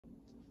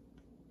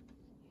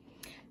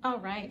All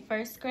right,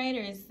 first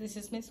graders, this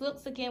is Miss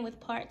Wilkes again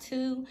with part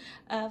 2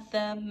 of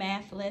the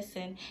math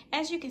lesson.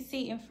 As you can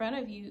see in front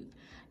of you,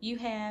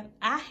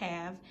 I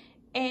have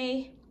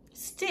a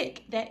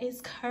stick that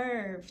is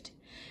curved.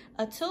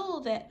 A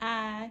tool that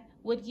I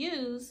would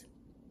use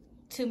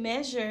to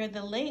measure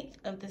the length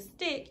of the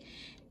stick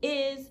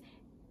is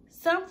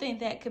something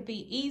that could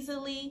be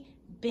easily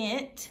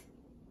bent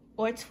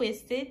or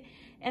twisted,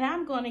 and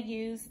I'm going to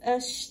use a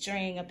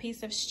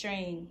piece of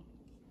string.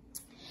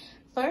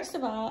 First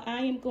of all,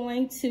 I am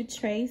going to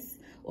trace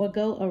or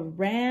go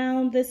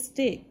around the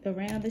stick,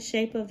 around the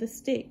shape of the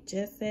stick,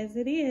 just as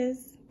it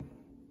is.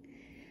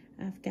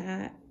 I've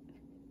got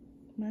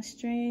my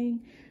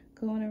string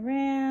going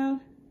around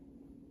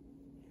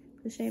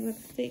the shape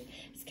of the stick.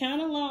 It's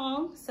kind of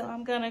long, so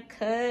I'm gonna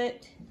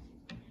cut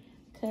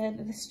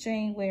the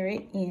string where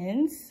it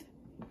ends.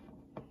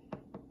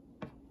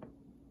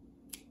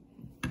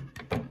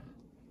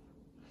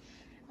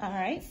 All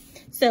right,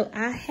 so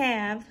I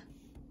have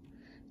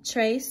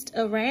traced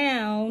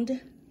around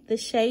the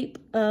shape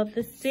of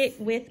the stick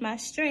with my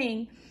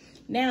string.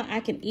 Now I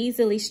can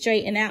easily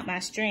straighten out my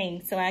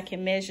string so I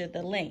can measure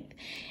the length.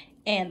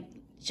 And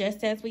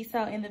just as we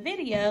saw in the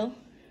video,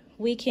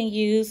 we can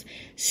use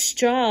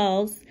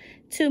straws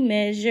to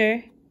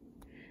measure,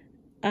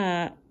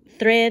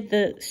 thread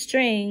the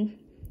string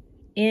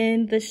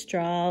in the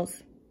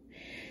straws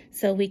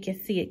so we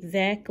can see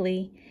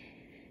exactly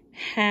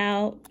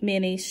how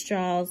many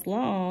straws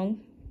long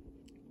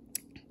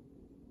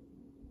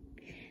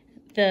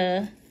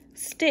the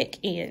stick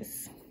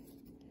is.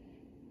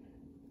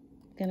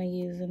 I'm gonna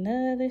use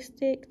another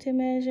stick to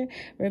measure.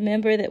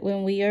 Remember that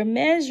when we are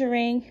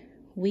measuring,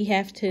 we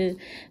have to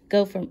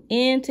go from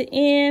end to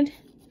end,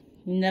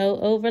 no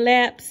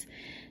overlaps,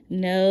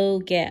 no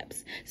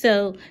gaps.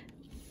 So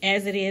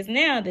as it is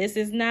now, this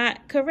is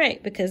not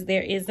correct because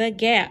there is a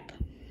gap.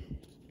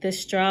 The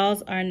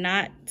straws are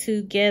not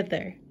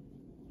together.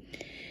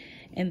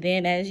 And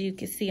then as you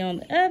can see on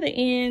the other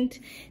end,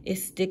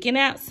 it's sticking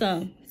out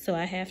some. So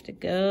I have to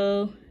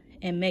go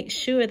and make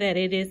sure that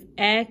it is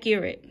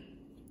accurate.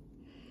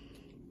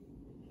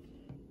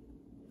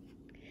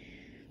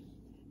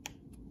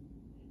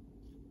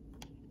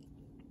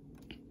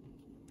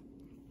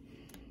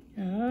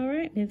 All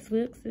right, Miss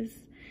Wilkes is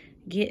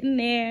getting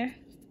there.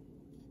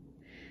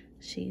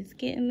 She's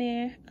getting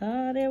there.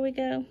 Oh, there we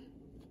go.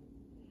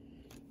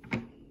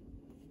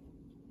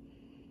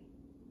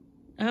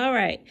 All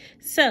right,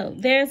 so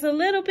there's a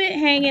little bit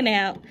hanging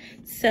out.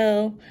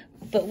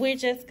 But we're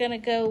just gonna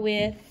go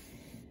with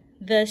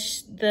the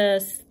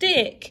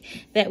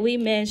stick that we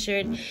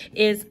measured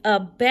is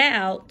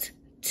about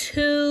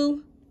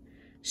 2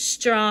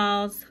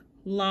 straws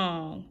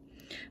long.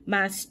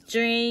 My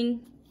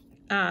string,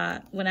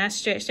 when I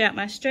stretched out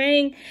my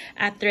string,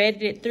 I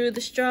threaded it through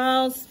the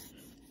straws.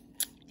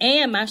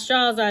 And my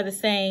straws are the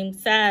same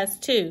size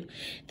too,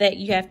 that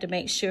you have to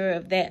make sure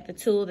of that. The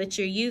tool that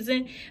you're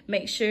using,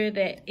 make sure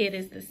that it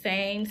is the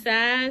same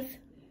size.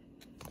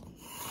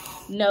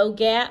 No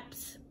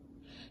gaps,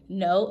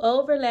 no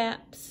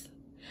overlaps.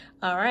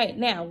 All right,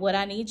 now what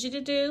I need you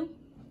to do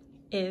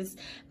is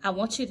I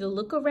want you to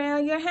look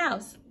around your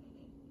house.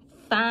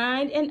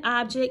 Find an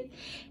object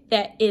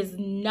that is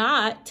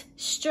not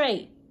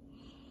straight.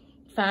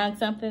 Find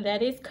something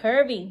that is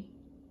curvy,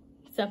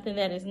 something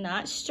that is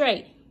not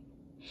straight.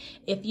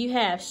 If you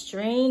have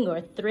string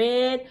or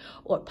thread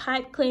or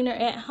pipe cleaner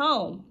at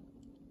home,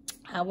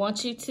 I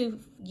want you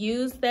to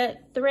use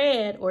that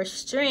thread or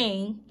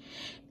string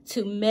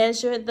to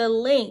measure the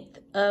length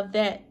of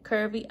that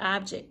curvy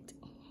object.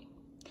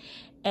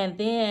 And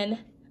then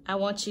I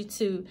want you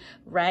to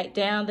write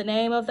down the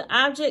name of the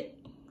object,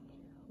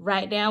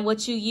 write down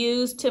what you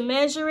used to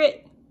measure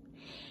it,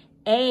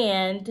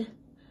 and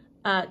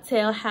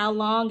tell how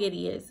long it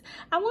is.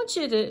 I want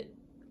you to,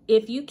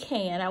 if you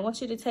can, I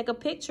want you to take a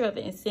picture of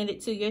it and send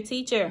it to your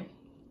teacher,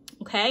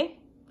 okay?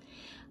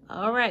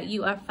 All right,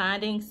 you are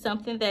finding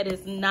something that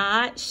is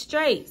not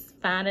straight.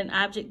 Find an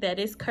object that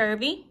is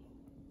curvy.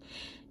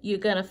 You're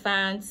gonna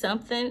find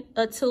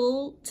a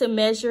tool to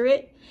measure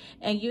it,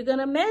 and you're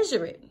gonna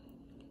measure it.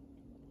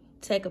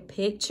 Take a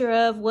picture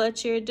of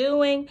what you're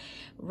doing,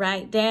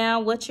 write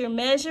down what you're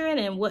measuring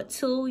and what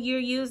tool you're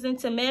using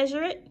to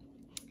measure it,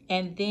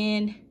 and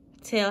then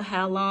tell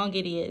how long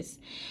it is.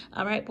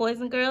 All right,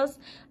 boys and girls,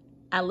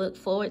 I look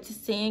forward to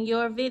seeing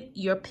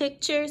your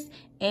pictures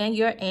and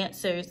your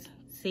answers.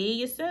 See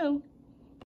you soon.